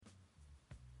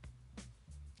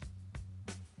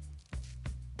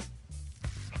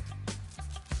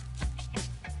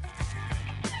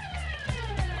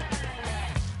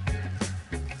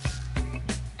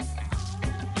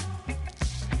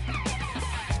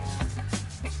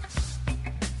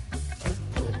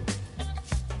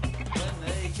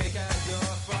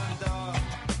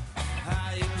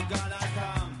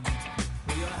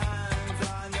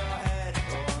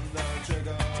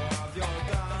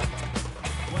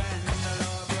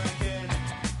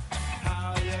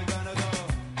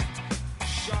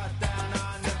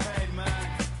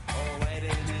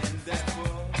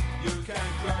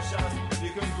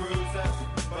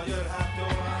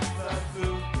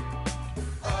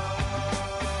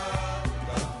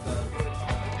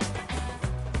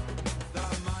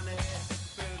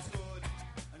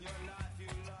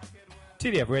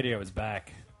TDF Radio is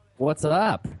back. What's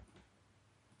up?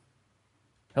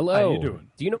 Hello. How you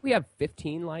doing? Do you know we have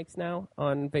 15 likes now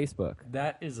on Facebook?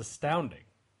 That is astounding.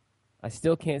 I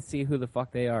still can't see who the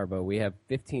fuck they are, but we have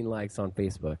 15 likes on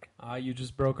Facebook. You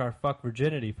just broke our fuck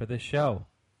virginity for this show.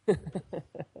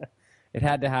 It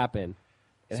had to happen.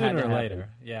 Sooner or later.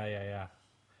 Yeah.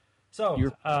 So,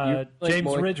 You're like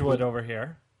James Ridgewood over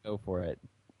here. Go for it.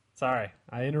 Sorry,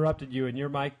 I interrupted you, and your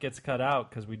mic gets cut out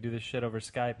because we do this shit over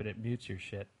Skype, and it mutes your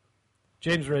shit.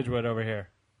 James Ridgewood over here.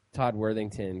 Todd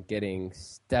Worthington getting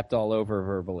stepped all over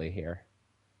verbally here.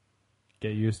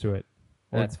 Get used to it.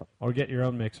 That's fine. Or get your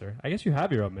own mixer. I guess you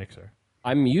have your own mixer.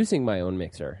 I'm using my own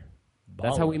mixer. Baller.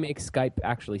 That's how we make Skype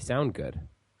actually sound good.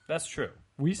 That's true.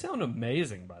 We sound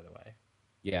amazing, by the way.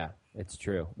 Yeah, it's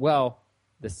true. Well,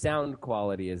 the sound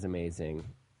quality is amazing.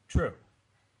 True.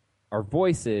 Our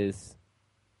voices...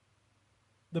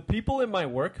 The people in my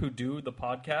work who do the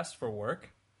podcast for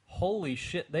work, holy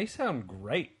shit, they sound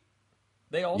great.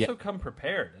 They also come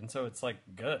prepared, and so it's, like,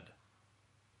 good.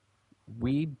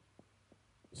 We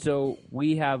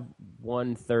have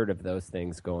 1/3 of those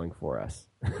things going for us.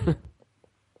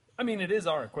 I mean, it is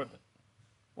our equipment.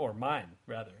 Or mine,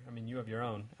 rather. I mean, you have your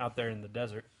own out there in the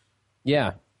desert.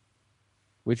 Yeah.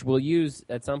 Which we'll use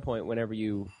at some point whenever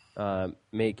you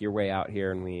make your way out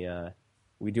here and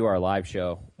we do our live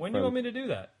show. When do you want me to do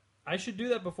that? I should do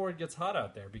that before it gets hot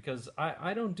out there, because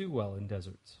I don't do well in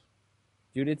deserts.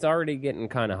 Dude, it's already getting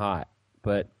kind of hot.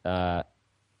 But, yeah,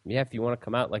 if you want to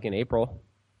come out like in April.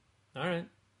 All right.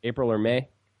 April or May.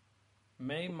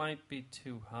 May might be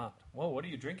too hot. Whoa, what are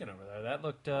you drinking over there? That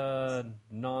looked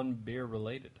non-beer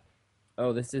related.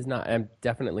 Oh, this is not... I'm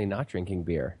definitely not drinking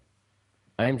beer.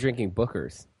 I am drinking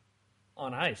Booker's.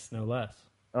 On ice, no less.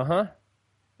 Uh-huh.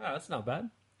 Oh, that's not bad.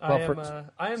 Well,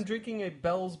 I am drinking a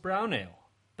Bell's Brown Ale.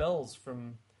 Bell's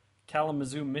from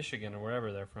Kalamazoo, Michigan, or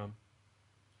wherever they're from.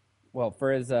 Well,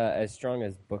 for as strong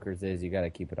as Booker's is, you got to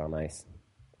keep it on ice.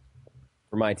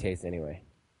 For my taste, anyway.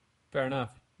 Fair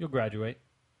enough. You'll graduate.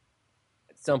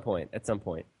 At some point.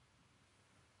 Nothing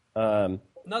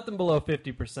below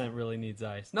 50% really needs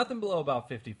ice. Nothing below about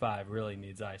 55 really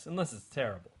needs ice, unless it's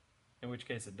terrible, in which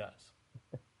case it does.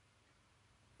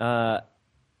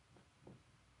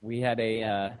 We had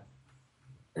a...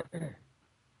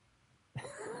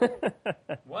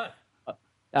 What?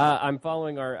 I'm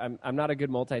following I'm not a good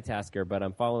multitasker, but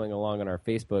I'm following along on our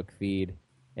Facebook feed,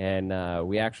 and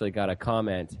we actually got a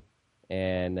comment,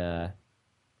 and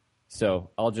so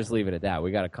I'll just leave it at that.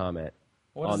 We got a comment.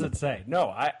 What does it say?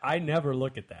 No, I never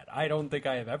look at that. I don't think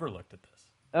I have ever looked at this.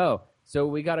 Oh, so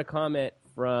we got a comment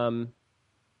from...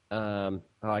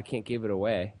 I can't give it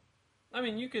away. I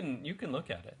mean, you can look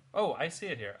at it. Oh, I see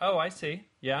it here. Oh, I see.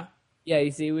 Yeah. Yeah,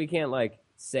 you see, we can't,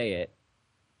 say it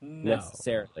No.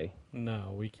 necessarily.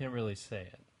 No, we can't really say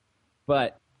it.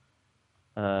 But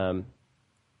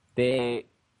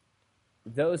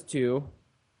those two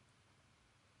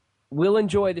will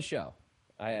enjoy the show.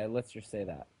 Let's just say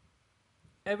that.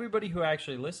 Everybody who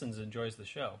actually listens enjoys the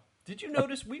show. Did you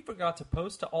notice we forgot to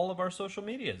post to all of our social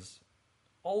medias?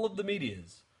 All of the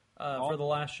medias for the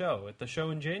last show, at the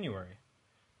show in January,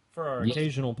 for our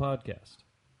occasional podcast.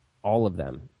 All of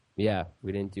them. Yeah,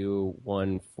 we didn't do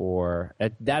one for...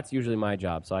 That's usually my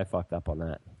job, so I fucked up on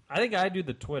that. I think I do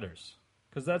the Twitters,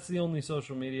 because that's the only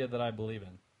social media that I believe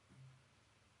in.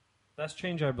 That's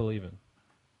change I believe in.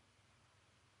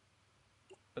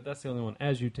 But that's the only one,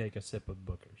 as you take a sip of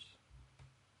Booker's.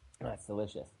 That's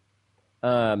delicious.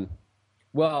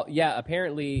 Well, yeah,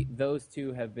 apparently those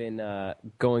two have been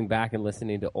going back and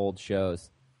listening to old shows.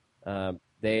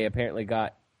 They apparently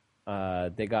got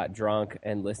drunk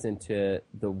and listened to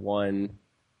the one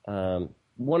of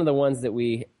the ones that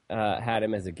we had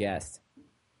him as a guest.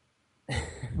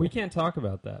 We can't talk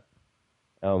about that.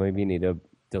 Oh, maybe you need to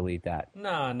delete that.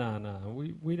 No.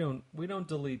 We don't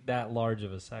delete that large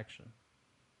of a section.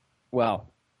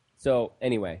 Well, so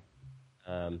anyway,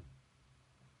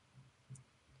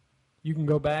 you can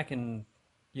go back and,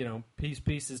 piece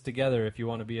pieces together if you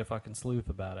want to be a fucking sleuth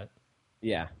about it.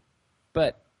 Yeah,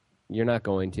 but you're not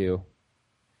going to.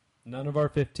 None of our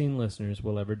 15 listeners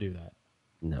will ever do that.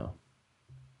 No,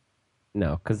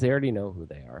 because they already know who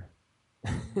they are.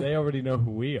 They already know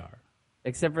who we are.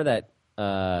 Except for that,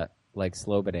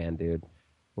 Slobodan dude,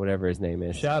 whatever his name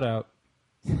is. Shout out.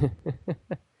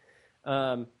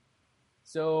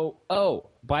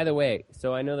 By the way,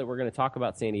 so I know that we're going to talk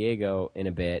about San Diego in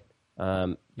a bit,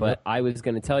 but I was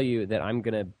going to tell you that I'm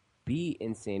going to be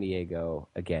in San Diego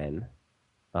again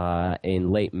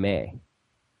in late May.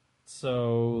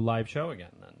 So, live show again,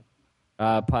 then?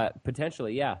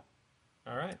 Potentially, yeah.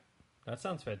 All right. That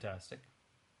sounds fantastic.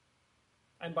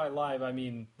 And by live, I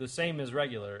mean the same as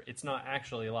regular. It's not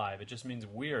actually live. It just means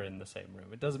we're in the same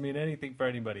room. It doesn't mean anything for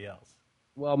anybody else.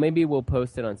 Well, maybe we'll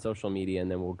post it on social media, and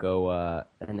then we'll go,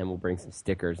 and then we'll bring some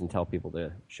stickers and tell people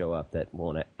to show up that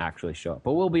won't actually show up.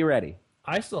 But we'll be ready.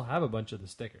 I still have a bunch of the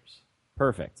stickers.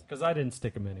 Perfect. Because I didn't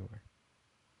stick them anywhere.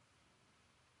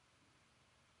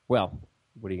 Well,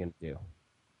 what are you going to do?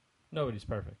 Nobody's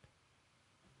perfect.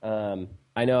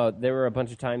 I know there were a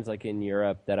bunch of times, like in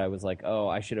Europe, that I was like, oh,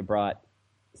 I should have brought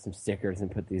some stickers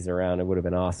and put these around. It would have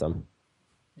been awesome.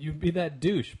 You'd be that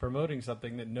douche promoting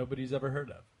something that nobody's ever heard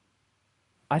of.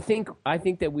 I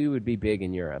think that we would be big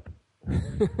in Europe.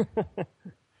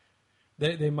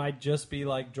 They might just be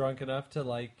like drunk enough to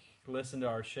like listen to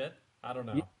our shit. I don't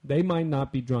know. Yeah. They might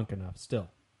not be drunk enough still.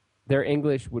 Their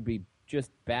English would be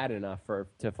just bad enough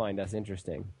to find us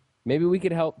interesting. Maybe we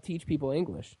could help teach people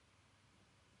English.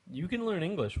 You can learn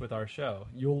English with our show.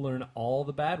 You'll learn all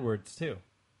the bad words too.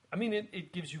 I mean,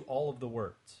 it gives you all of the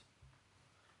words.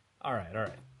 All right.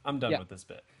 I'm done with this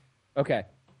bit. Okay.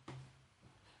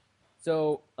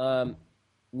 So,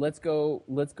 let's go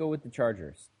with the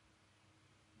Chargers.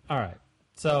 All right.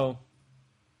 So,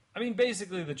 I mean,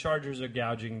 basically the Chargers are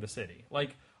gouging the city.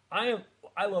 Like, I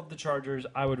love the Chargers.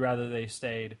 I would rather they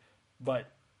stayed, but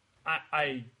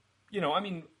I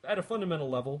mean, at a fundamental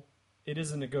level, it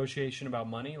is a negotiation about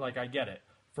money. Like, I get it.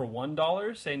 For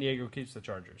 $1, San Diego keeps the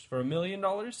Chargers. For $1 million,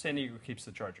 San Diego keeps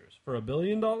the Chargers. For $1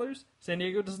 billion, San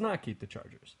Diego does not keep the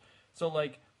Chargers. So,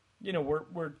 like, you know,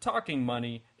 we're talking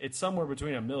money. It's somewhere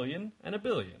between $1 million and $1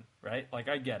 billion, right? Like,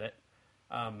 I get it.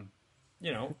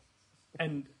 You know,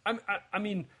 and I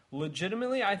mean,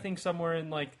 legitimately, I think somewhere in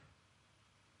like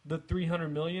the 300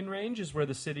 million range is where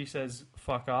the city says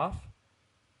fuck off,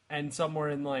 and somewhere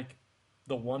in like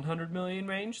the 100 million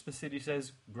range, the city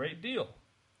says great deal.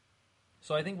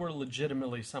 So I think we're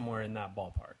legitimately somewhere in that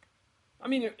ballpark. I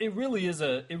mean, it really is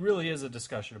a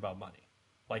discussion about money,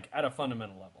 like at a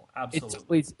fundamental level.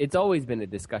 Absolutely, it's always been a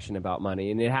discussion about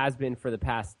money, and it has been for the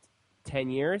past 10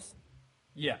 years.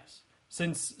 Yes.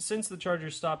 Since the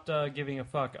Chargers stopped giving a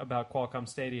fuck about Qualcomm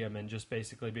Stadium and just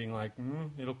basically being like,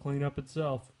 it'll clean up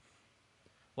itself.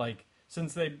 Like,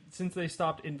 since they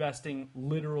stopped investing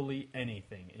literally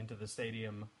anything into the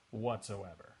stadium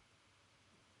whatsoever.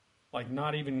 Like,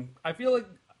 not even, I feel like,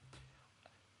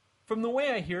 from the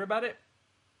way I hear about it,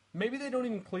 maybe they don't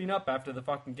even clean up after the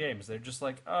fucking games. They're just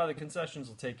like, oh, the concessions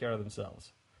will take care of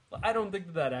themselves. I don't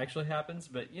think that actually happens,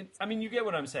 but, I mean, you get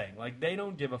what I'm saying. Like, they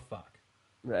don't give a fuck.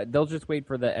 They'll just wait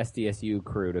for the SDSU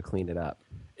crew to clean it up.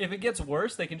 If it gets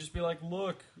worse, they can just be like,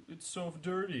 look, it's so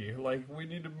dirty. Like, we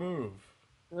need to move.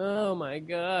 Oh, my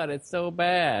God, it's so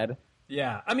bad.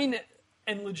 Yeah, I mean,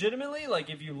 and legitimately, like,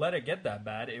 if you let it get that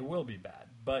bad, it will be bad.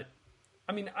 But,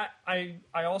 I mean, I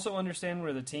also understand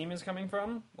where the team is coming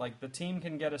from. Like, the team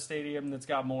can get a stadium that's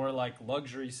got more, like,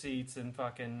 luxury seats and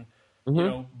fucking, you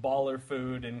know, baller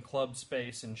food and club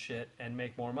space and shit and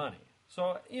make more money.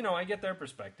 So, you know, I get their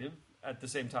perspective. At the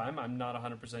same time, I'm not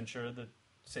 100% sure that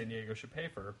San Diego should pay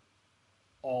for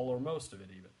all or most of it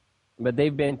even. But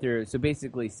they've been through, so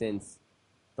basically since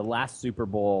the last Super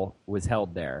Bowl was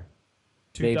held there.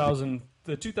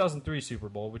 The 2003 Super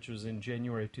Bowl, which was in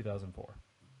January of 2004.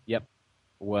 Yep.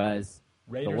 Was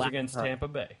Raiders against Tampa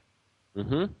Bay.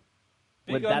 Mm-hmm.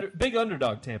 Big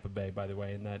underdog Tampa Bay, by the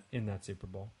way, in that Super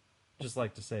Bowl. Just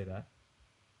like to say that.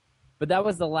 But that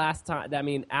was the last time, I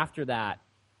mean, after that,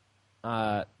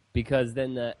 because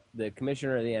then the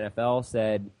commissioner of the NFL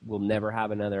said we'll never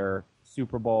have another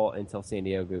Super Bowl until San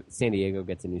Diego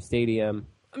gets a new stadium.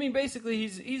 I mean, basically,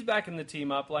 he's backing the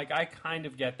team up. Like, I kind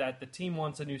of get that. The team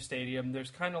wants a new stadium.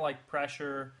 There's kind of like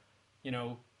pressure, you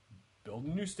know, build a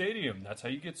new stadium. That's how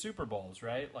you get Super Bowls,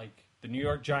 right? Like, the New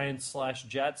York Giants /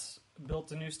 Jets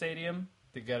built a new stadium.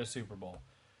 They got a Super Bowl.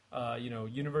 You know,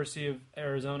 University of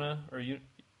Arizona, or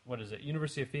what is it?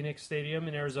 University of Phoenix Stadium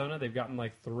in Arizona. They've gotten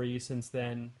like 3 since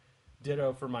then.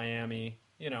 Ditto for Miami.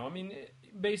 You know, I mean,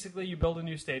 basically, you build a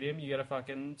new stadium, you get a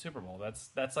fucking Super Bowl.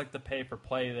 That's like the pay for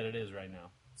play that it is right now.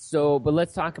 So, but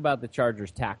let's talk about the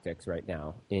Chargers' tactics right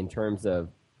now in terms of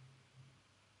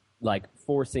like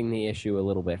forcing the issue a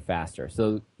little bit faster.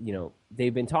 So, you know,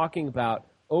 they've been talking about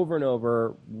over and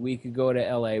over, we could go to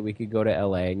LA,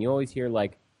 and you always hear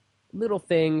like little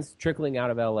things trickling out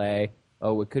of LA.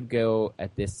 Oh, it could go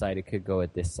at this site, it could go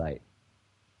at this site.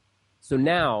 So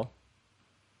now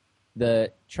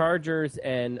the Chargers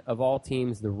and, of all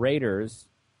teams, the Raiders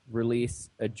release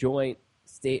a joint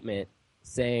statement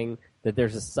saying that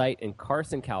there's a site in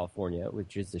Carson, California,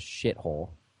 which is a shithole,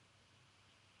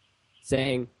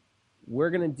 saying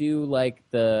we're going to do like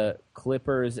the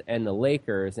Clippers and the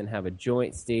Lakers and have a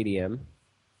joint stadium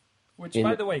Which,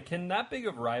 by the way, can that big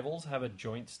of rivals have a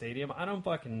joint stadium? I don't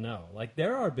fucking know. Like,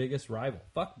 they're our biggest rival.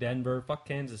 Fuck Denver. Fuck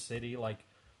Kansas City. Like,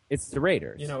 it's the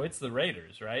Raiders. You know, it's the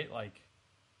Raiders, right? Like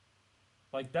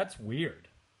that's weird.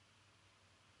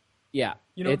 Yeah.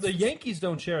 You know, the Yankees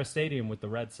don't share a stadium with the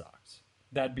Red Sox.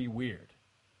 That'd be weird.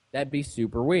 That'd be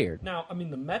super weird. Now, I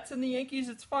mean, the Mets and the Yankees,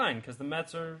 it's fine, because the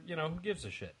Mets are, you know, who gives a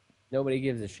shit? Nobody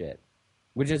gives a shit.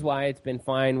 Which is why it's been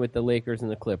fine with the Lakers and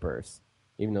the Clippers,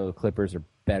 even though the Clippers are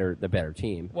the better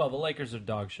team. Well, the Lakers are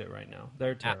dog shit right now.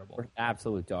 They're terrible.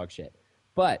 Absolute dog shit.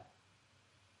 But,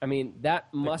 I mean,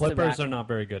 that must The Clippers are not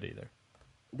very good either.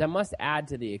 That must add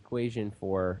to the equation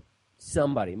for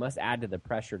somebody. Must add to the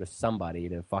pressure to somebody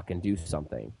to fucking do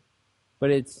something.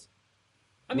 But it's...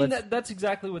 I mean, that's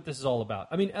exactly what this is all about.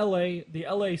 I mean, the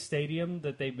LA stadium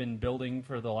that they've been building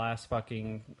for the last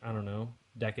fucking, I don't know,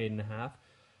 decade and a half,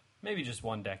 maybe just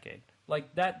 1 decade.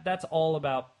 Like, that's all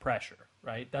about pressure,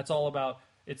 right? That's all about,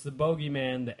 it's the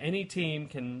bogeyman that any team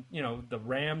can, you know, the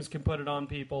Rams can put it on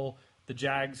people, the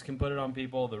Jags can put it on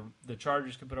people, the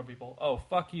Chargers can put it on people. Oh,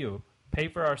 fuck you. Pay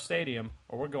for our stadium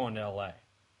or we're going to LA.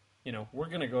 You know, we're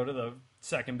going to go to the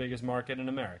second biggest market in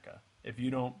America if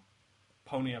you don't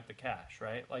pony up the cash,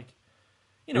 right? Like,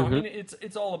 you know, I mean,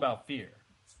 it's all about fear.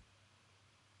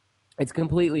 It's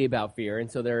completely about fear, and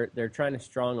so they're trying to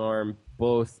strong arm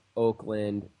both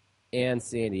Oakland and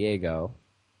San Diego.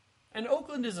 And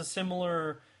Oakland is a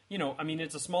similar, you know, I mean,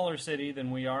 it's a smaller city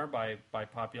than we are by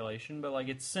population, but like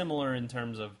it's similar in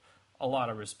terms of a lot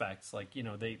of respects. Like, you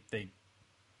know, they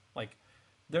like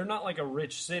they're not like a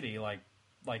rich city like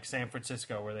San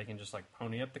Francisco where they can just like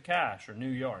pony up the cash, or New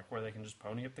York where they can just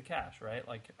pony up the cash, right?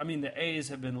 Like, I mean, the A's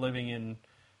have been living in,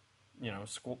 you know,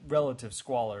 relative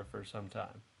squalor for some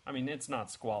time. I mean, it's not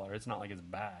squalor. It's not like it's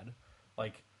bad.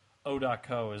 Like,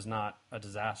 O.co is not a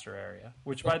disaster area,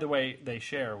 which, by the way, they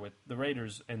share with the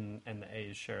Raiders and the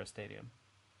A's share a stadium.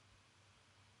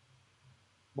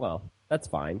 Well, that's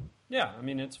fine. Yeah, I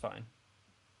mean, it's fine.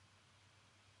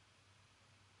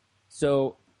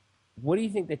 So, what do you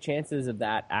think the chances of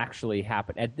that actually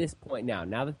happen at this point now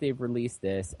that they've released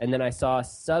this? And then I saw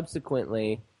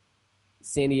subsequently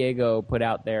San Diego put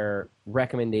out their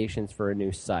recommendations for a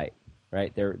new site,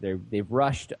 right? They've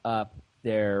rushed up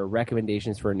their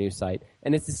recommendations for a new site.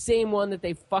 And it's the same one that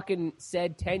they fucking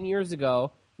said 10 years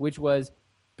ago, which was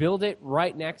build it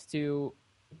right next to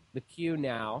the queue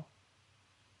now,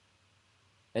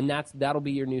 and that'll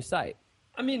be your new site.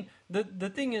 I mean, the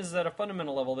thing is that at a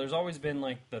fundamental level, there's always been,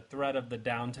 like, the threat of the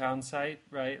downtown site,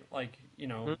 right? Like, you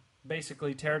know,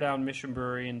 basically tear down Mission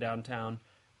Brewery in downtown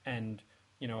and,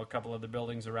 you know, a couple of the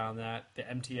buildings around that, the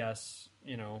MTS,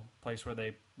 you know, place where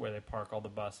they park all the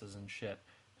buses and shit,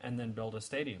 and then build a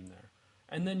stadium there.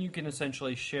 And then you can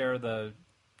essentially share the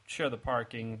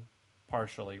parking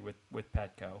partially with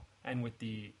Petco and with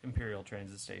the Imperial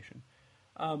Transit Station.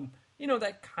 You know,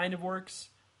 that kind of works.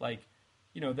 Like,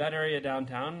 you know, that area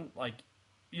downtown, like,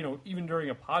 you know, even during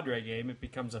a Padre game, it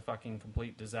becomes a fucking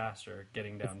complete disaster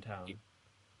getting downtown.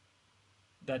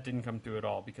 That didn't come through at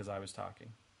all because I was talking.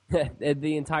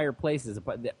 The entire place is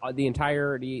the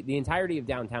entirety of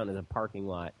downtown is a parking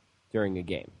lot during a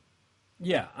game.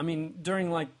 Yeah, I mean,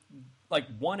 during like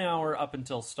 1 hour up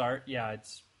until start, yeah,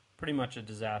 it's pretty much a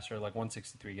disaster. Like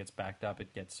 163 gets backed up,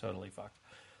 it gets totally fucked.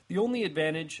 The only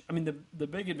advantage, I mean, the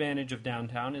big advantage of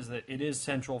downtown is that it is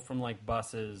central from, like,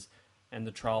 buses and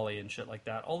the trolley and shit like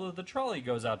that. Although the trolley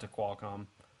goes out to Qualcomm.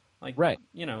 Like, right.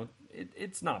 You know,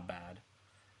 it's not bad.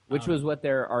 Which was what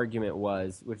their argument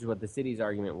was, which is what the city's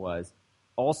argument was.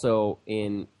 Also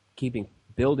in keeping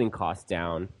building costs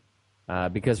down,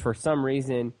 because for some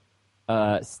reason,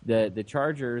 the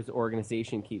Chargers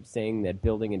organization keeps saying that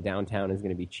building in downtown is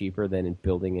going to be cheaper than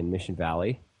building in Mission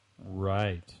Valley.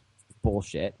 Right.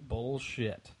 Bullshit.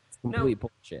 It's complete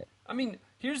bullshit. I mean,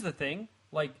 here's the thing.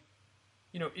 Like,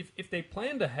 you know, if they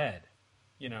planned ahead,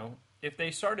 you know, if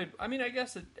they started, I mean, I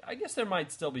guess there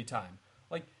might still be time.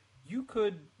 Like, you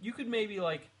could maybe,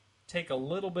 like, take a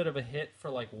little bit of a hit for,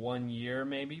 like, 1 year,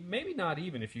 maybe not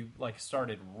even if you, like,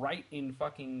 started right in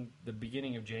fucking the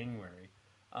beginning of January.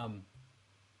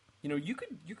 You know, you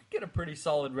could get a pretty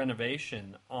solid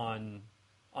renovation on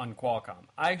Qualcomm.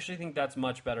 I actually think that's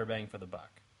much better bang for the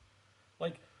buck.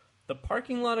 Like, the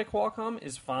parking lot at Qualcomm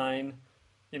is fine.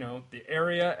 You know, the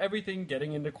area, everything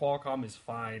getting into Qualcomm is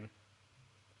fine.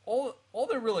 All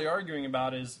they're really arguing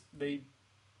about is they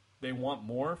want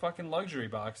more fucking luxury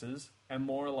boxes and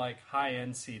more, like,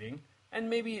 high-end seating, and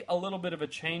maybe a little bit of a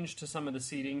change to some of the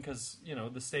seating because, you know,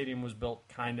 the stadium was built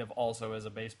kind of also as a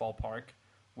baseball park,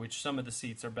 which some of the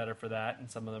seats are better for that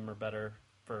and some of them are better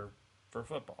for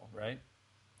football, right?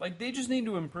 Like, they just need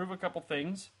to improve a couple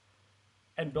things.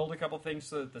 and build a couple things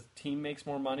so that the team makes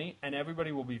more money, and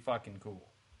everybody will be fucking cool.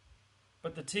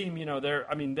 But the team,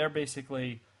 they're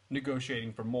basically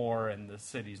negotiating for more, and the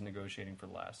city's negotiating for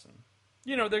less. And,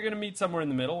 they're going to meet somewhere in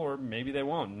the middle, or maybe they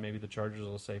won't. Maybe the Chargers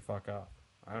will say, fuck off.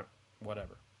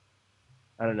 Whatever.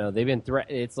 I don't know.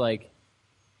 It's like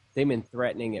they've been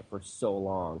threatening it for so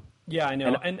long. Yeah, I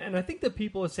know. And I think the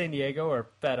people of San Diego are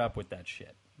fed up with that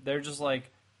shit. They're just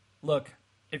like, look,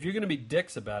 if you're going to be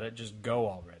dicks about it, just go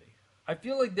already. I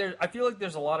feel like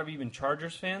there's a lot of even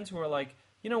Chargers fans who are like,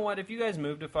 you know what, if you guys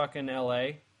move to fucking LA,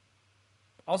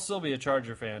 I'll still be a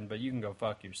Charger fan, but you can go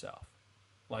fuck yourself.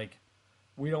 Like,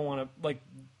 we don't want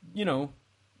to,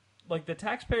 like the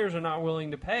taxpayers are not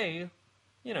willing to pay,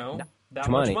 that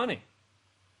much money.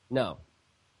 No,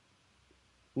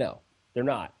 they're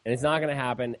not. And it's not going to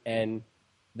happen. And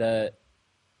I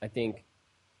think,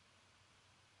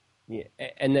 yeah,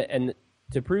 and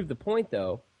to prove the point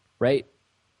though, right?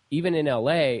 Even in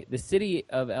LA, the city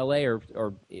of LA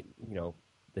or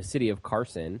the city of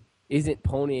Carson isn't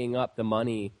ponying up the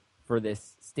money for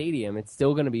this stadium. It's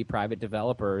still going to be private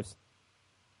developers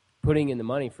putting in the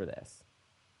money for this,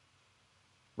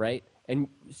 right? And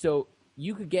so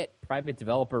you could get private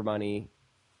developer money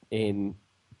in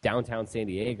downtown San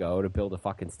Diego to build a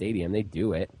fucking stadium. They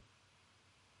do it.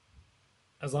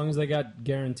 As long as they got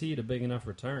guaranteed a big enough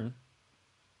return.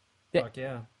 Fuck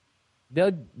yeah.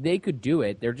 They could do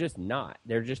it. They're just not.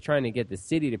 They're just trying to get the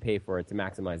city to pay for it to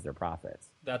maximize their profits.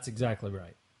 That's exactly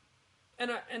right.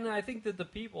 And I think that the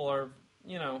people are,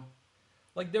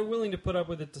 they're willing to put up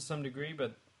with it to some degree,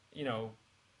 but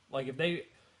like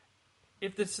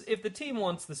if the team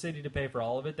wants the city to pay for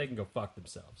all of it, they can go fuck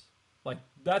themselves. Like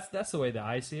that's the way that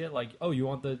I see it. Like, oh, you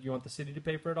want the city to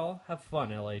pay for it all? Have fun,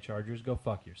 LA Chargers. Go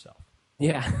fuck yourself.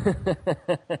 Yeah.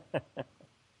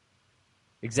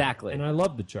 Exactly. And I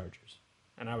love the Chargers.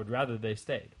 And I would rather they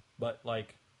stayed. But,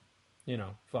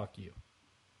 fuck you.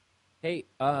 Hey,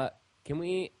 can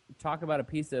we talk about a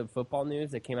piece of football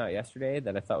news that came out yesterday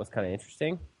that I thought was kind of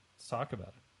interesting? Let's talk about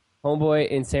it. Homeboy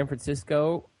in San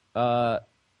Francisco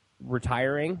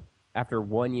retiring after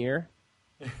 1 year.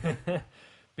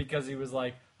 Because he was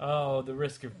like, oh, the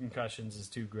risk of concussions is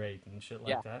too great and shit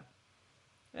like that.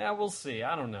 Yeah, we'll see.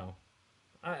 I don't know.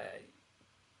 I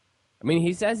mean,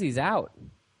 he says he's out.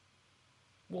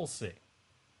 We'll see.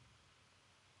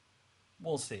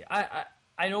 We'll see. I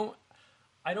don't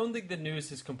think the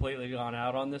news has completely gone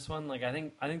out on this one. Like, I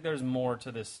think there's more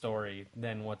to this story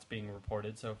than what's being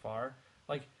reported so far.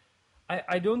 Like,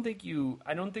 I don't think you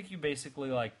basically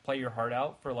like play your heart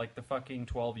out for like the fucking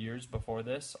 12 years before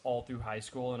this, all through high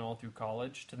school and all through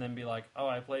college, to then be like, oh,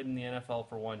 I played in the NFL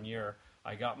for 1 year.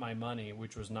 I got my money,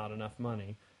 which was not enough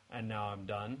money, and now I'm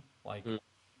done. Like,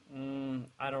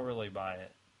 I don't really buy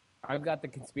it. I've got the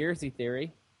conspiracy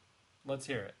theory. Let's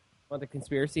hear it. Want the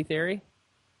conspiracy theory?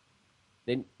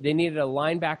 They needed a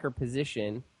linebacker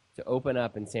position to open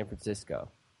up in San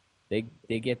Francisco. They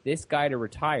get this guy to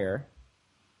retire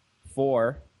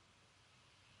for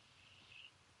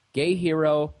gay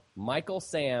hero Michael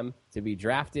Sam to be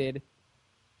drafted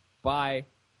by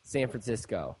San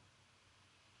Francisco.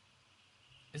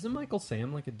 Isn't Michael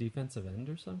Sam like a defensive end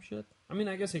or some shit? I mean,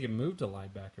 I guess he can move to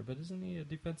linebacker, but isn't he a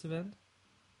defensive end?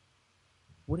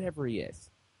 Whatever he is.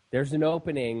 There's an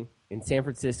opening in San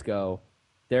Francisco.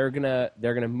 They're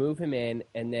gonna move him in,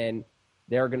 and then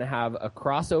they're gonna have a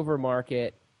crossover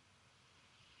market.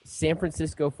 San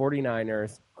Francisco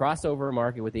 49ers crossover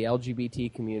market with the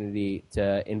LGBT community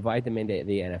to invite them into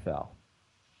the NFL.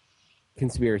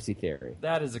 Conspiracy theory.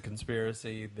 That is a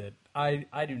conspiracy that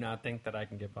I do not think that I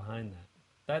can get behind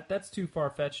that. That's too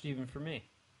far-fetched even for me.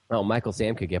 Oh, Michael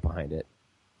Sam could get behind it.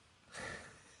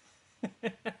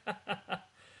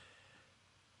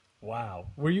 Wow.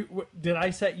 Did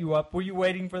I set you up? Were you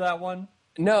waiting for that one?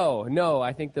 No.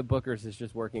 I think the Bookers is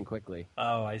just working quickly.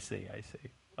 Oh, I see.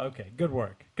 Okay, good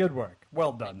work.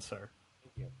 Well done, sir.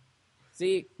 Thank you.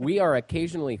 See, we are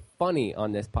occasionally funny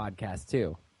on this podcast,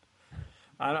 too.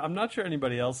 I'm not sure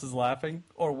anybody else is laughing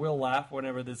or will laugh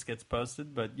whenever this gets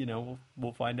posted, but,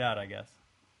 we'll find out, I guess.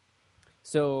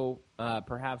 So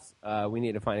perhaps we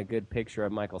need to find a good picture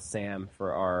of Michael Sam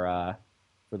for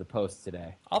the post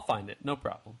today. I'll find it. No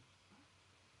problem.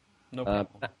 No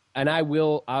problem. And I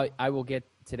will get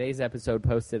today's episode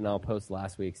posted, and I'll post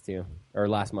last week's too, or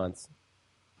last month's.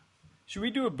 Should we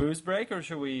do a booze break, or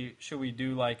should we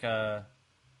do like a?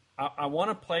 I want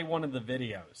to play one of the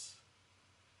videos.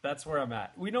 That's where I'm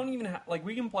at. We don't even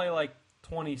we can play like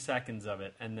 20 seconds of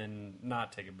it, and then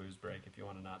not take a booze break if you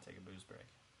want to not take a booze break.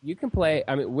 You can play.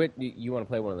 I mean, you want to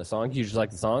play one of the songs? You just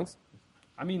like the songs?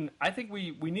 I mean, I think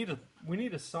we need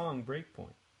a song break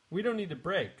point. We don't need to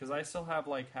break because I still have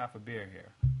like half a beer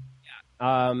here.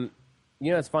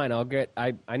 It's fine.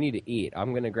 I need to eat.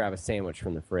 I'm gonna grab a sandwich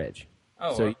from the fridge.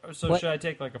 Oh, so should I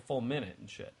take like a full minute and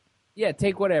shit? Yeah,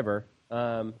 take whatever.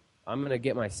 I'm gonna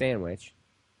get my sandwich,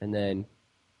 and then,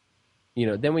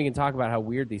 then we can talk about how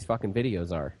weird these fucking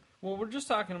videos are. Well, we're just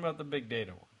talking about the big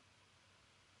data one.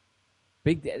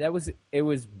 It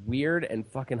was weird and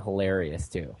fucking hilarious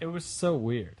too. It was so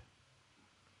weird.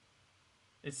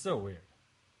 It's so weird.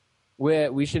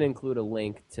 We should include a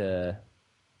link to.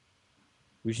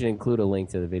 We should include a link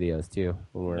to the videos too.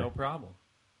 No problem.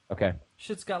 Okay.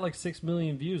 Shit's got like 6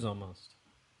 million views almost.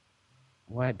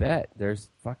 Well, I bet there's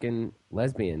fucking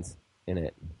lesbians in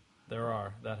it. There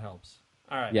are. That helps.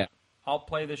 All right. Yeah. I'll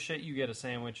play this shit. You get a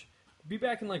sandwich. Be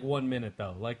back in like 1 minute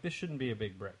though. Like this shouldn't be a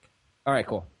big break. All right.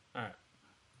 Cool. All right.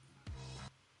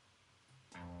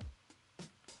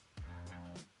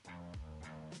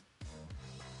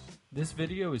 This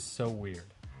video is so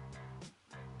weird.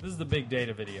 This is the big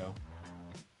data video.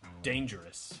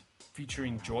 Dangerous,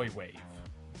 featuring Joywave.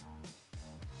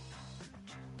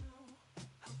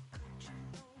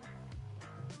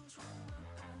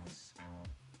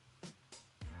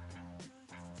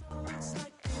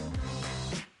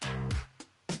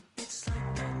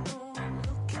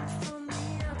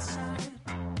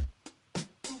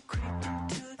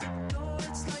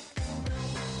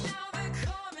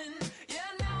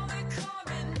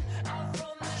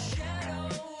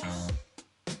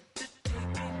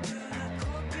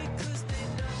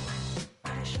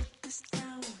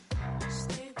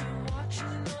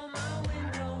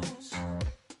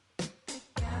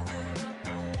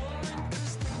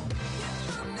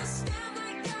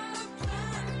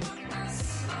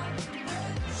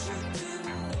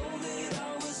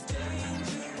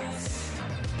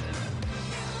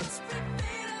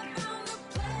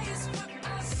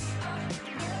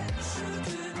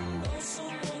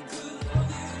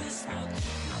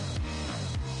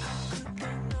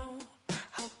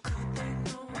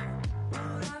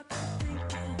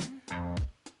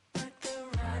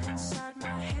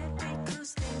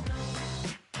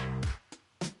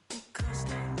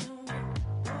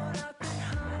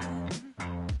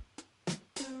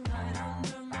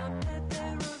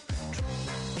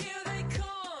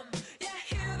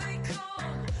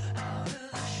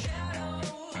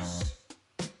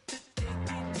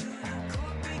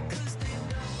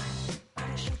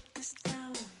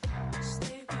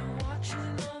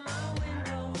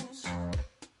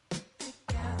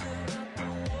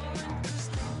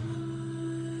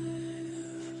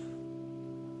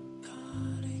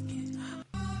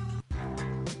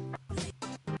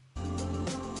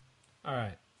 All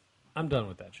right, I'm done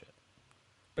with that shit.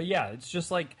 But yeah, it's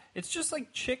just like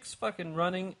chicks fucking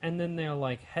running, and then they're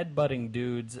like headbutting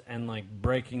dudes and like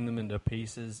breaking them into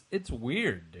pieces. It's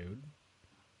weird, dude.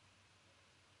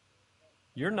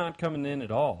 You're not coming in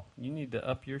at all. You need to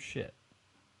up your shit.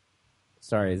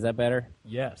 Sorry, is that better?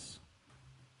 Yes.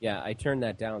 Yeah, I turned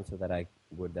that down so that I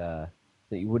would that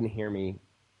you wouldn't hear me.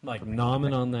 Like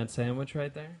nomming on that sandwich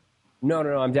right there? No,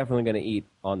 I'm definitely going to eat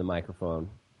on the microphone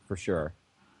for sure.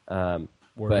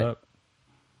 Word up.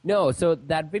 No, so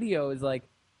that video is like,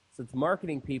 so it's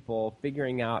marketing people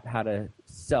figuring out how to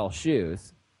sell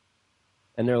shoes,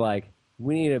 and they're like,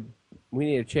 we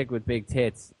need a chick with big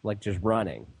tits, like just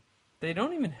running. They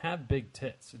don't even have big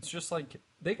tits. It's just like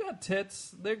they got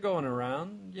tits. They're going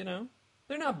around, you know.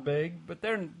 They're not big, but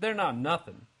they're not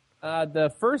nothing.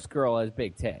 The first girl has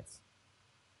big tits.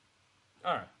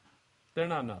 All right, they're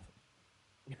not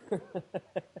nothing.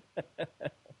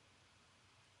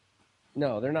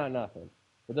 No, they're not nothing.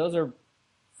 But those are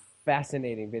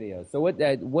fascinating videos. So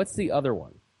what's the other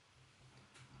one?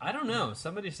 I don't know.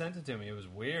 Somebody sent it to me. It was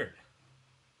weird.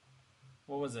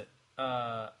 What was it?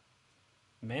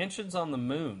 Mansions on the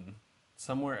Moon,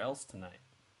 Somewhere Else Tonight.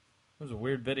 It was a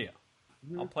weird video.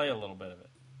 Mm-hmm. I'll play a little bit of it.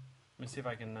 Let me see if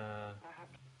I can...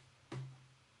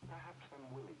 Perhaps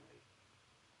unwillingly.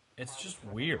 It's just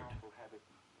weird.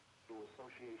 Through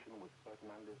association with certain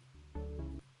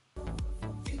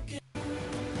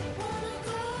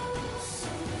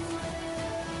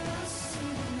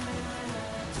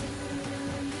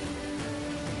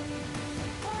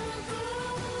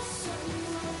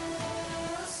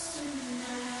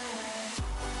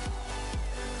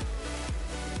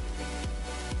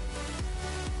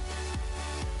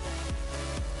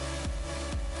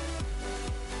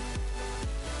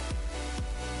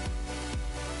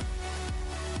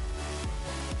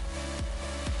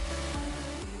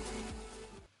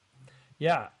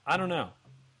Yeah, I don't know.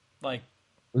 Like,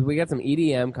 we got some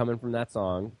EDM coming from that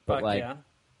song, but fuck like, yeah.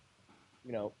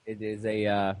 you know, it is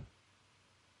a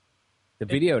The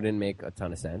video didn't make a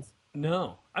ton of sense.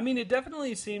 No. I mean, it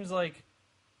definitely seems like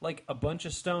a bunch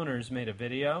of stoners made a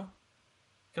video.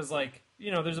 Because, like,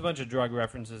 you know, there's a bunch of drug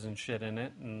references and shit in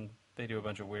it, and they do a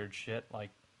bunch of weird shit, like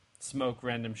smoke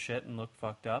random shit and look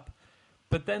fucked up.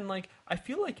 But then, like, I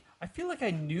feel like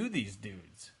I knew these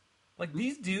dudes. Like,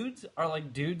 these dudes are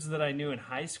like dudes that I knew in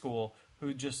high school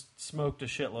who just smoked a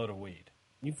shitload of weed.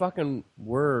 You fucking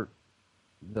were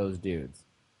those dudes.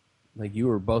 Like, you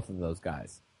were both of those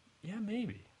guys. Yeah,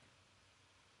 maybe.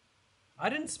 I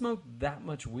didn't smoke that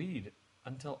much weed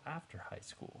until after high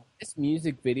school. This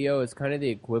music video is kind of the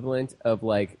equivalent of,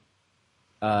 like,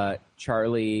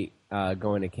 Charlie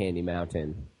going to Candy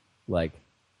Mountain. Like,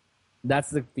 that's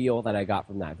the feel that I got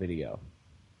from that video.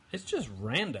 It's just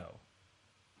rando.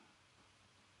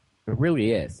 It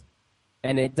really is.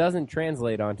 And it doesn't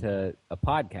translate onto a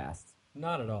podcast.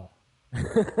 Not at all.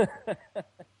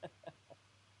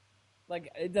 Like,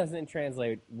 it doesn't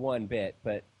translate one bit,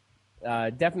 but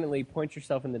definitely point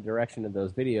yourself in the direction of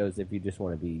those videos if you just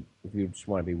want to be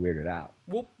weirded out.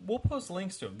 We'll post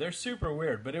links to them. They're super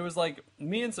weird, but it was like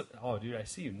me and some. Oh, dude, I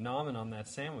see you nomming on that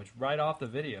sandwich right off the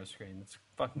video screen. It's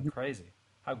fucking crazy.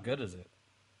 How good is it?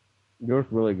 Yours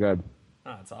really good.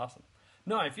 Ah, it's awesome.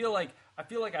 No, I feel like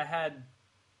I had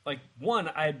I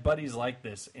had buddies like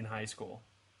this in high school.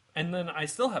 And then I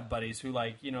still have buddies who,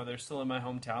 like, you know, they're still in my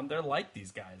hometown. They're like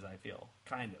these guys, I feel.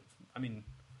 Kind of. I mean,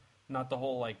 not the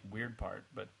whole, like, weird part,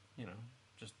 but, you know,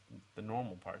 just the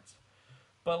normal parts.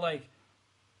 But, like,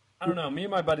 I don't know. Me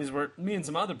and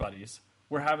some other buddies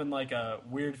were having, like, a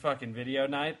weird fucking video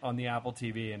night on the Apple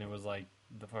TV, and it was, like,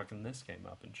 the fucking this came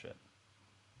up and shit.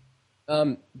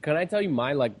 Can I tell you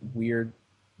my, like, weird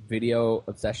video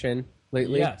obsession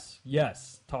lately?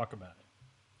 Yes. Talk about it.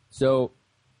 So,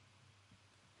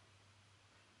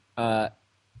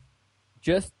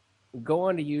 just go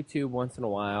onto YouTube once in a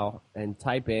while and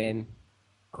type in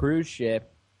cruise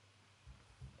ship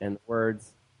and the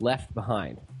words left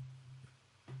behind.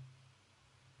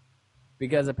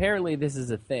 Because apparently this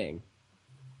is a thing.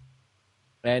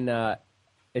 And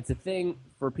it's a thing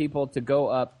for people to go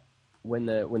up when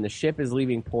the ship is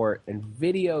leaving port and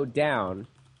video down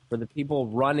for the people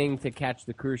running to catch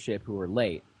the cruise ship who are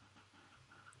late.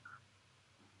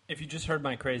 If you just heard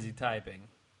my crazy typing,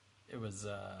 it was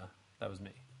that was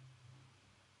me.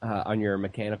 On your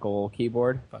mechanical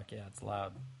keyboard? Fuck yeah, it's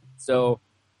loud. So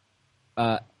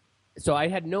I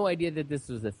had no idea that this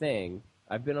was a thing.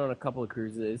 I've been on a couple of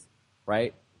cruises,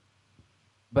 right?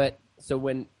 But so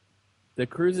when the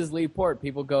cruises leave port,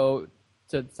 people go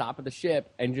to the top of the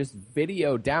ship and just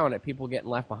video down at people getting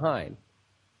left behind.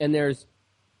 And there's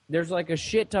like a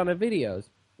shit ton of videos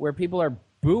where people are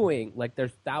booing, like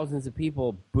there's thousands of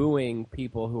people booing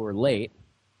people who are late,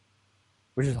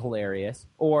 which is hilarious,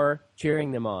 or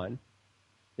cheering them on.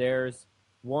 There's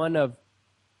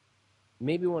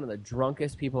maybe one of the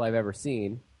drunkest people I've ever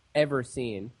seen,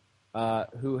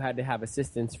 who had to have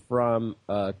assistance from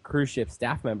a cruise ship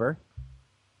staff member.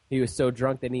 He was so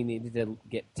drunk that he needed to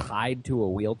get tied to a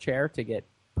wheelchair to get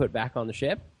put back on the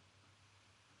ship.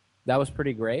 That was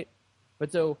pretty great.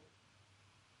 And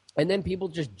then people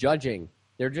just judging.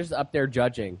 They're just up there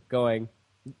judging, going,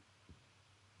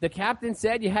 the captain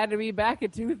said you had to be back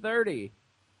at 2:30.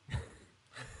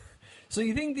 So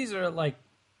you think these are like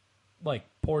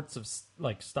ports of,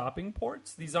 like, stopping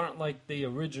ports? These aren't like the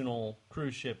original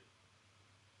cruise ship.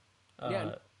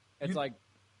 Yeah, it's like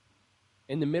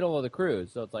in the middle of the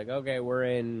cruise. So it's like, okay, we're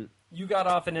in... You got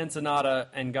off in Ensenada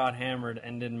and got hammered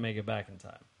and didn't make it back in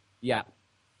time. Yeah.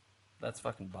 That's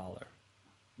fucking baller.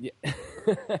 Yeah.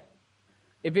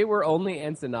 If it were only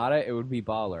Ensenada, it would be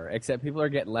baller. Except people are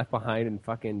getting left behind in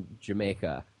fucking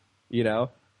Jamaica, you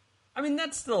know? I mean,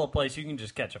 that's still a place you can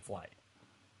just catch a flight.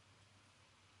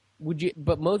 Would you?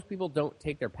 But most people don't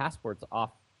take their passports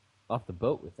off the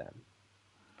boat with them.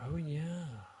 Oh yeah,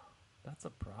 that's a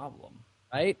problem,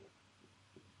 right?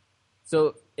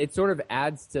 So it sort of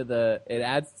adds to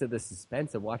the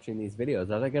suspense of watching these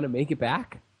videos. Are they going to make it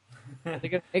back? Are they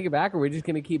going to make it back, or are we just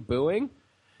going to keep booing?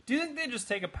 Do you think they just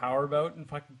take a power boat and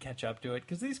fucking catch up to it?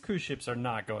 Because these cruise ships are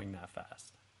not going that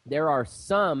fast. There are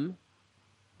some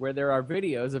where there are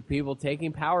videos of people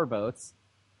taking power boats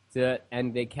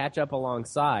and they catch up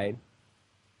alongside.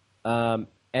 And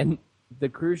the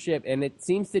cruise ship, and it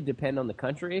seems to depend on the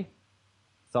country.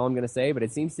 That's all I'm going to say, but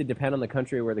it seems to depend on the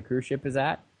country where the cruise ship is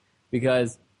at,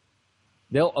 because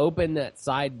they'll open that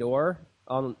side door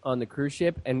on the cruise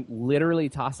ship and literally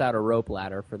toss out a rope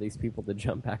ladder for these people to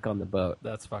jump back on the boat.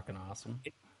 That's fucking awesome.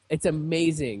 It's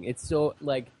amazing. It's so,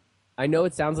 like, I know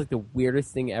it sounds like the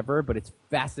weirdest thing ever, but it's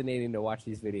fascinating to watch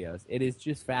these videos. It is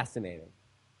just fascinating.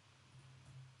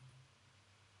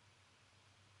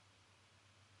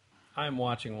 I'm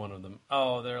watching one of them.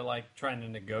 Oh, they're like trying to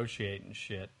negotiate and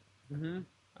shit. Mm-hmm.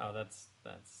 Oh, that's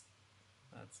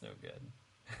no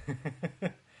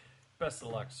good. Best of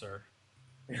luck, sir.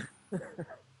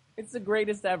 It's the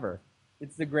greatest ever.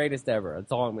 It's the greatest ever.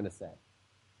 That's all I'm going to say.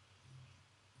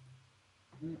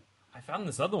 I found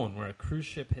this other one where a cruise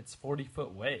ship hits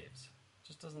 40-foot waves.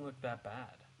 Just doesn't look that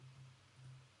bad.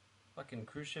 Fucking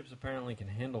cruise ships apparently can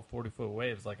handle 40-foot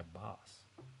waves like a boss.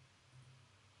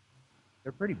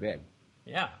 They're pretty big.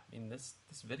 Yeah, I mean, this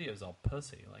video is all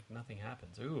pussy. Like, nothing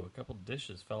happens. Ooh, a couple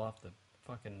dishes fell off the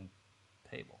fucking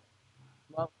table.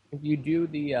 Well, if you do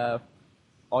the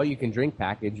all-you-can-drink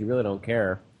package, you really don't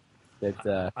care.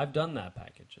 That I've done that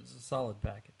package. It's a solid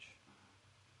package.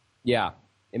 Yeah.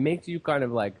 It makes you kind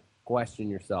of, like, question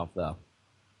yourself, though.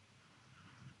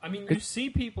 I mean, you see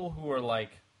people who are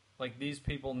like these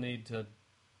people need to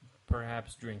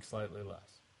perhaps drink slightly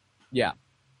less. Yeah.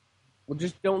 Well,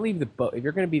 just don't leave the boat. If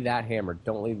you're going to be that hammered,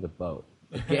 don't leave the boat.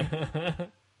 Get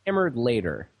hammered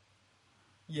later.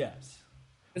 Yes.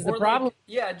 Because the problem... Like,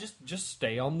 yeah, just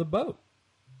stay on the boat.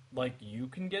 Like, you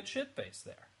can get shit-faced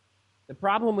there. The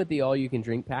problem with the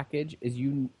all-you-can-drink package is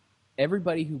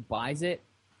everybody who buys it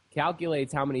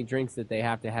calculates how many drinks that they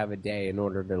have to have a day in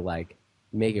order to, like,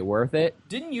 make it worth it.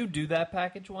 Didn't you do that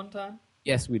package one time?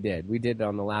 Yes, we did. We did it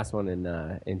on the last one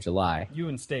in July. You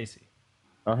and Stacy.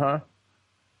 Uh-huh.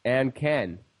 And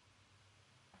Ken.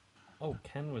 Oh,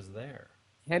 Ken was there.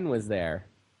 Ken was there.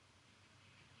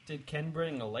 Did Ken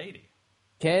bring a lady?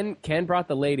 Ken brought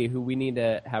the lady who we need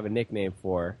to have a nickname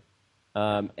for.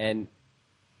 And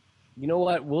you know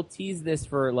what? We'll tease this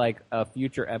for, like, a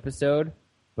future episode,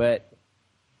 but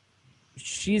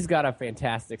she's got a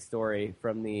fantastic story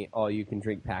from the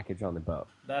all-you-can-drink package on the boat.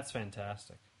 That's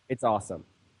fantastic. It's awesome.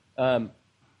 Yeah,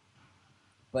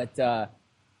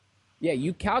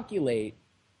 you calculate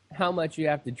how much you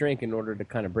have to drink in order to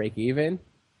kind of break even.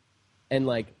 And,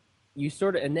 like, you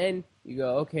sort of, and then you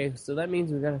go, okay, so that means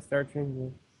we got to start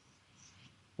drinking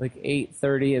like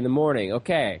 8:30 in the morning.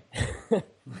 Okay.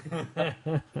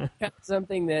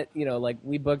 Something that, you know, like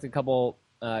we booked a couple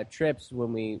trips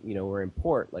when we, you know, were in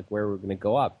port, like where we're going to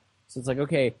go up. So it's like,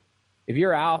 okay, if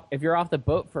you're off the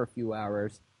boat for a few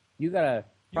hours, you got to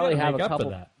probably have a couple.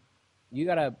 For that. You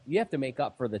have to make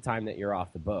up for the time that you're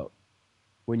off the boat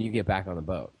when you get back on the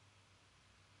boat.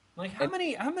 Like how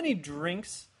many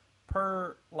drinks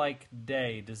per like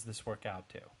day does this work out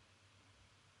to?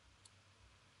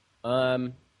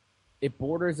 It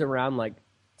borders around like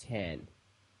 10.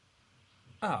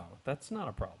 Oh, that's not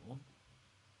a problem.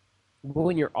 But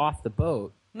when you're off the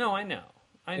boat, no, I know.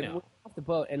 when you're off the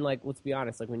boat, and like let's be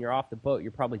honest, like when you're off the boat,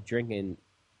 you're probably drinking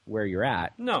where you're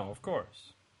at. No, of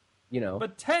course. You know,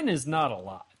 but 10 is not a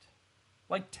lot.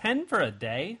 Like 10 for a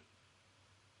day.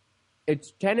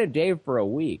 It's 10 a day for a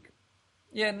week.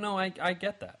 Yeah, no, I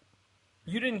get that.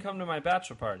 You didn't come to my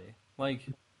bachelor party. Like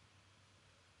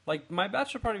my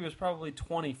bachelor party was probably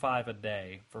 25 a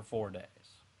day for 4 days.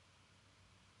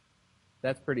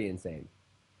 That's pretty insane.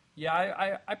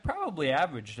 Yeah, I probably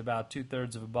averaged about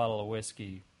 2/3 of a bottle of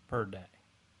whiskey per day.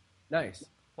 Nice.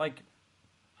 Like,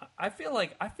 I feel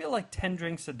like 10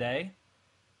 drinks a day,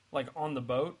 like on the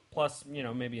boat, plus, you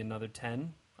know, maybe another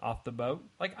 10 off the boat.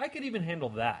 Like, I could even handle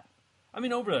that. I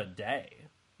mean, over a day.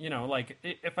 You know, like,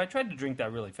 if I tried to drink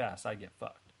that really fast, I'd get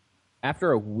fucked.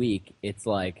 After a week, it's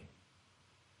like,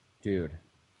 dude,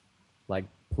 like,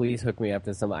 please hook me up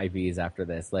to some IVs after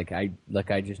this. I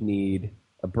just need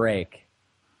a break.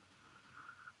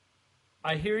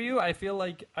 I hear you. I feel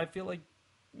like,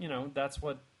 you know, that's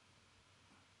what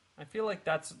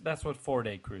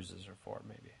 4-day cruises are for,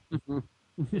 maybe.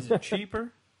 Is it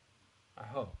cheaper? I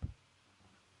hope.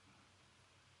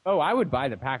 Oh, I would buy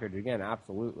the package again,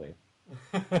 absolutely.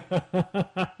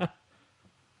 Because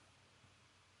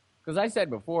I said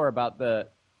before about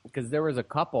because there was a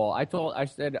couple, I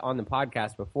said on the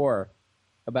podcast before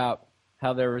about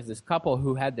how there was this couple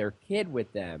who had their kid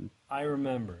with them. I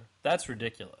remember. That's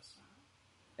ridiculous.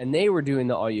 And they were doing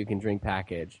the all-you-can-drink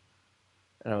package.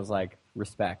 And I was like,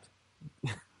 respect.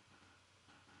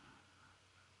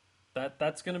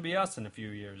 That's going to be us in a few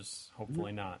years.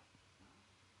 Hopefully not.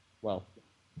 Well.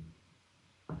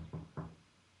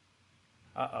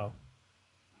 Uh-oh.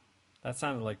 That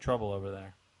sounded like trouble over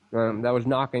there. That was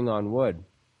knocking on wood.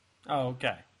 Oh,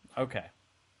 okay. Okay.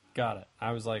 Got it.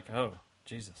 I was like, oh,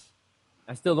 Jesus.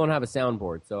 I still don't have a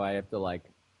soundboard, so I have to, like,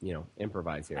 you know,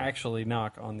 improvise here. Actually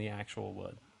knock on the actual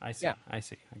wood. I see. Yeah. I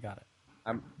see. I got it.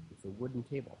 It's a wooden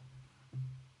table.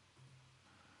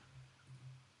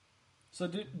 So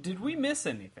did we miss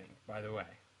anything, by the way?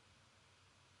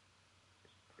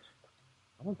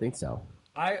 I don't think so.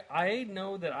 I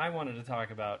know that I wanted to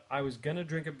talk about. I was gonna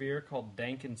drink a beer called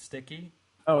Dank and Sticky.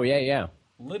 Oh yeah.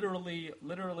 Literally,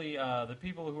 the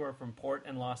people who are from Port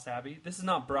and Lost Abbey. This is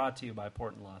not brought to you by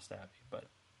Port and Lost Abbey, but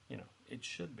it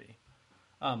should be.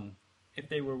 If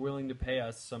they were willing to pay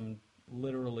us some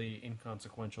literally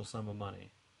inconsequential sum of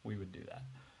money, we would do that.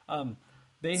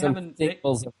 They Some haven't.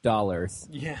 fistfuls of dollars.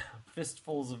 Yeah,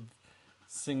 fistfuls of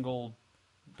single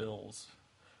bills.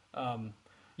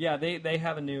 Yeah, they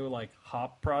have a new like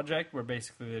hop project where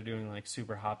basically they're doing like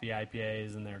super hoppy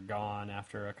IPAs and they're gone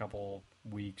after a couple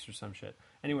weeks or some shit.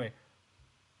 Anyway,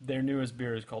 their newest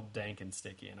beer is called Dank and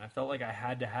Sticky, and I felt like I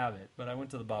had to have it, but I went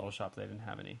to the bottle shop, they didn't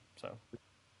have any, so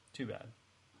too bad.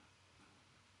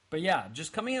 But yeah,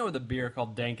 just coming out with a beer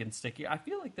called Dank and Sticky, I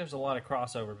feel like there's a lot of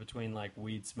crossover between like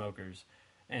weed smokers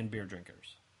and beer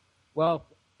drinkers. Well,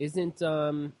 isn't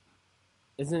the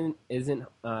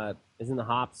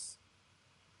hops,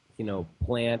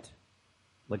 plant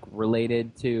like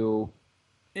related to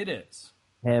It is.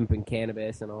 hemp and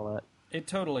cannabis and all that? It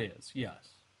totally is, yes.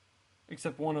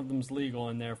 Except one of them's legal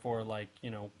and therefore, like,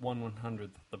 1/100th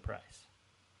the price.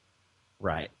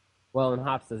 Right. Well, and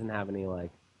hops doesn't have any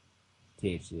like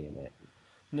THC in it.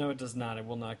 No, it does not. It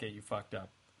will not get you fucked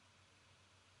up.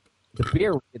 The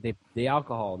beer, the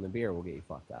alcohol in the beer will get you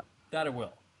fucked up. That it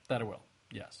will.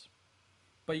 Yes.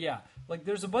 But yeah, like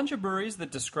there's a bunch of breweries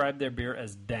that describe their beer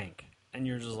as dank, and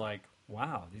you're just like,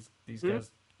 wow, these guys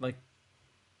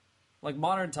like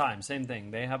Modern Times, same thing.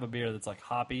 They have a beer that's like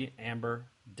hoppy, amber,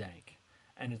 dank,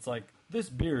 and it's like this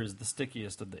beer is the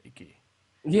stickiest of the icky.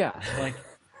 Yeah. Like,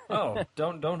 oh,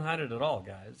 don't hide it at all,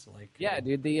 guys. Like, Yeah,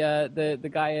 dude. The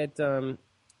guy at the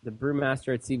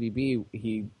brewmaster at CVB,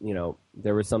 he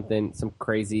there was some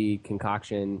crazy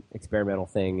concoction experimental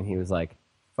thing, and he was like,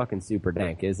 "Fucking super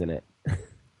dank, isn't it?"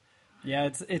 yeah,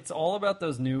 it's all about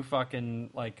those new fucking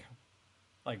like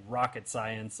rocket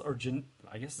science or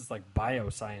I guess it's like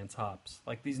bioscience hops,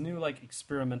 like these new like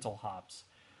experimental hops.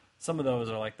 Some of those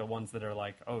are like the ones that are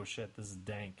like, oh shit, this is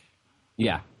dank.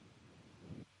 Yeah.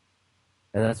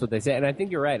 And that's what they say. And I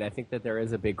think you're right. I think that there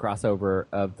is a big crossover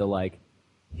of the like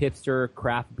hipster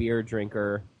craft beer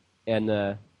drinker and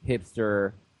the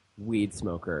hipster weed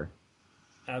smoker.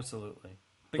 Absolutely.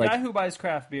 The Like- guy who buys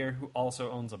craft beer who also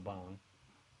owns a bong.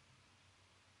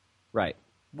 Right.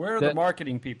 Where are the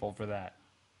marketing people for that?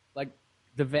 Like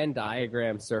the Venn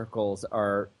diagram circles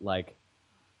are like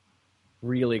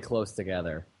really close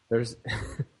together. There's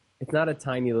it's not a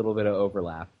tiny little bit of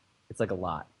overlap. It's like a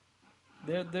lot.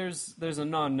 There's a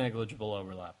non-negligible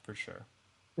overlap for sure.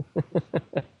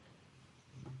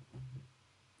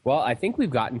 Well, I think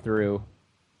we've gotten through.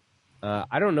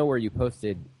 I don't know where you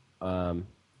posted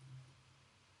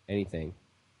anything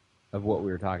of what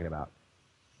we were talking about.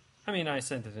 I mean, I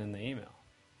sent it in the email.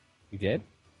 You did?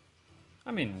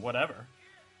 I mean, whatever.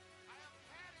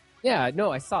 Yeah,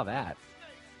 no, I saw that.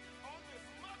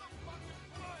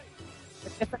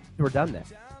 We're done then.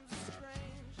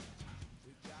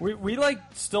 We like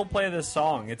still play this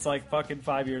song. It's like fucking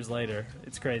 5 years later.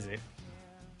 It's crazy.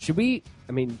 Should we?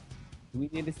 I mean, do we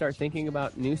need to start thinking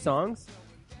about new songs?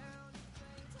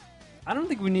 I don't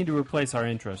think we need to replace our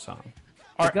intro song.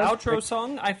 Our outro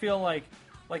song, I feel like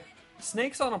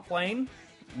Snakes on a Plane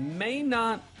may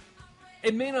not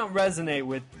resonate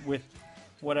with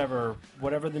whatever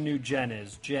the new gen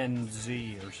is, Gen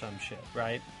Z or some shit,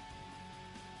 right?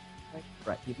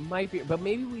 Right. It might be, but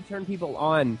maybe we turn people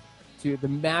on to the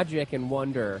magic and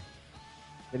wonder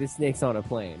that is Snakes on a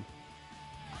Plane.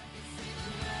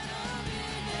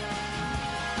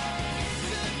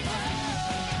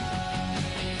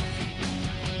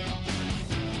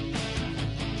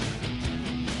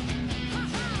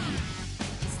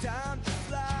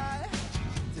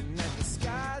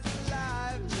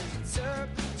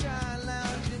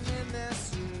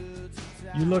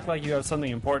 You look like you have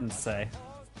something important to say.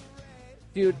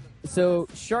 Dude, so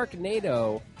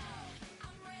Sharknado,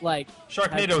 like...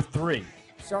 Sharknado 3.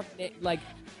 Like,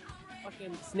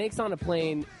 fucking Snakes on a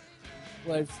Plane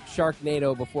was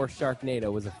Sharknado before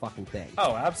Sharknado was a fucking thing.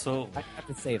 Oh, absolutely. I have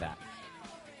to say that.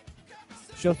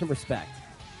 Show some respect.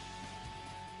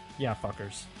 Yeah,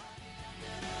 fuckers.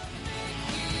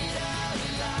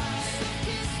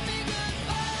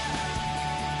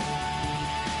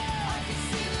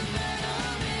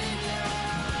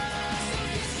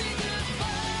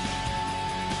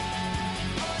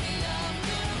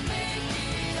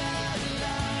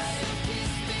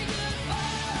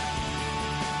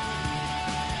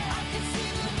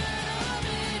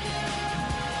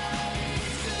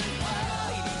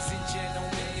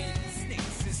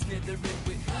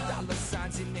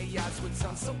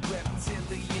 So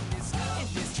reptilian, this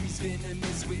industry's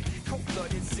venomous with cold blood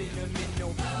and cinnamon. No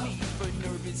need for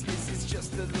nervousness, it's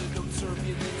just a little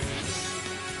turbulence.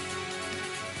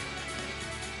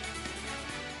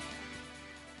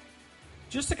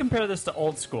 Just to compare this to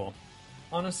old school,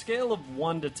 on a scale of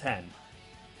 1 to 10,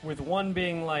 with 1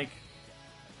 being like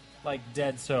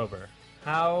dead sober,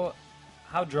 how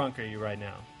drunk are you right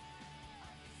now?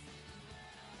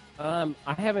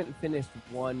 I haven't finished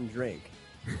one drink.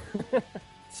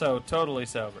 So totally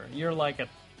sober. You're like a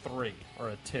 3 or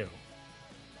a 2.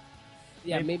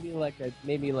 Yeah, maybe like a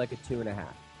 2.5.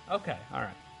 Okay, all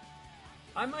right.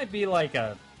 I might be like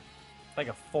a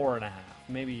 4.5,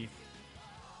 maybe.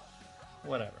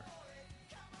 Whatever.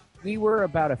 We were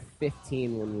about a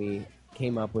 15 when we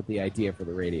came up with the idea for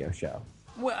the radio show.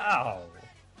 Wow,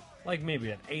 like maybe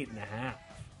an 8.5.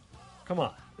 Come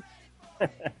on.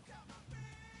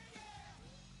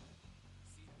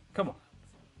 Come on.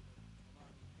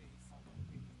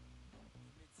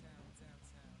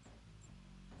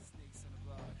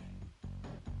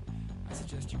 I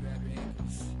suggest you grab your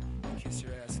ankles and kiss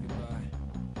your ass goodbye.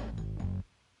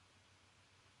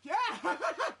 Yeah!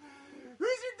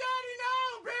 Who's your daddy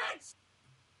now, bitch?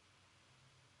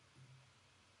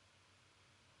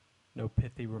 No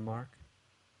pithy remark.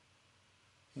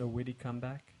 No witty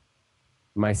comeback.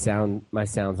 My sounds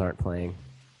aren't playing.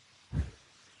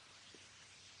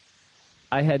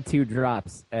 I had 2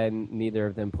 drops, and neither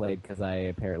of them played because I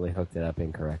apparently hooked it up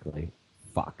incorrectly.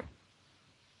 Fuck.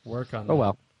 Work on that. Oh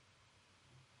well.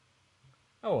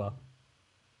 Oh well.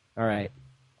 All right.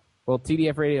 Well,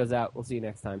 TDF Radio's out. We'll see you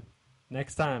next time.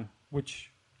 Next time,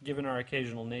 which, given our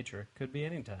occasional nature, could be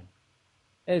any time.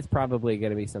 It's probably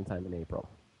going to be sometime in April.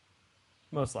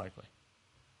 Most likely.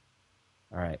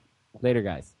 All right. Later,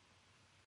 guys.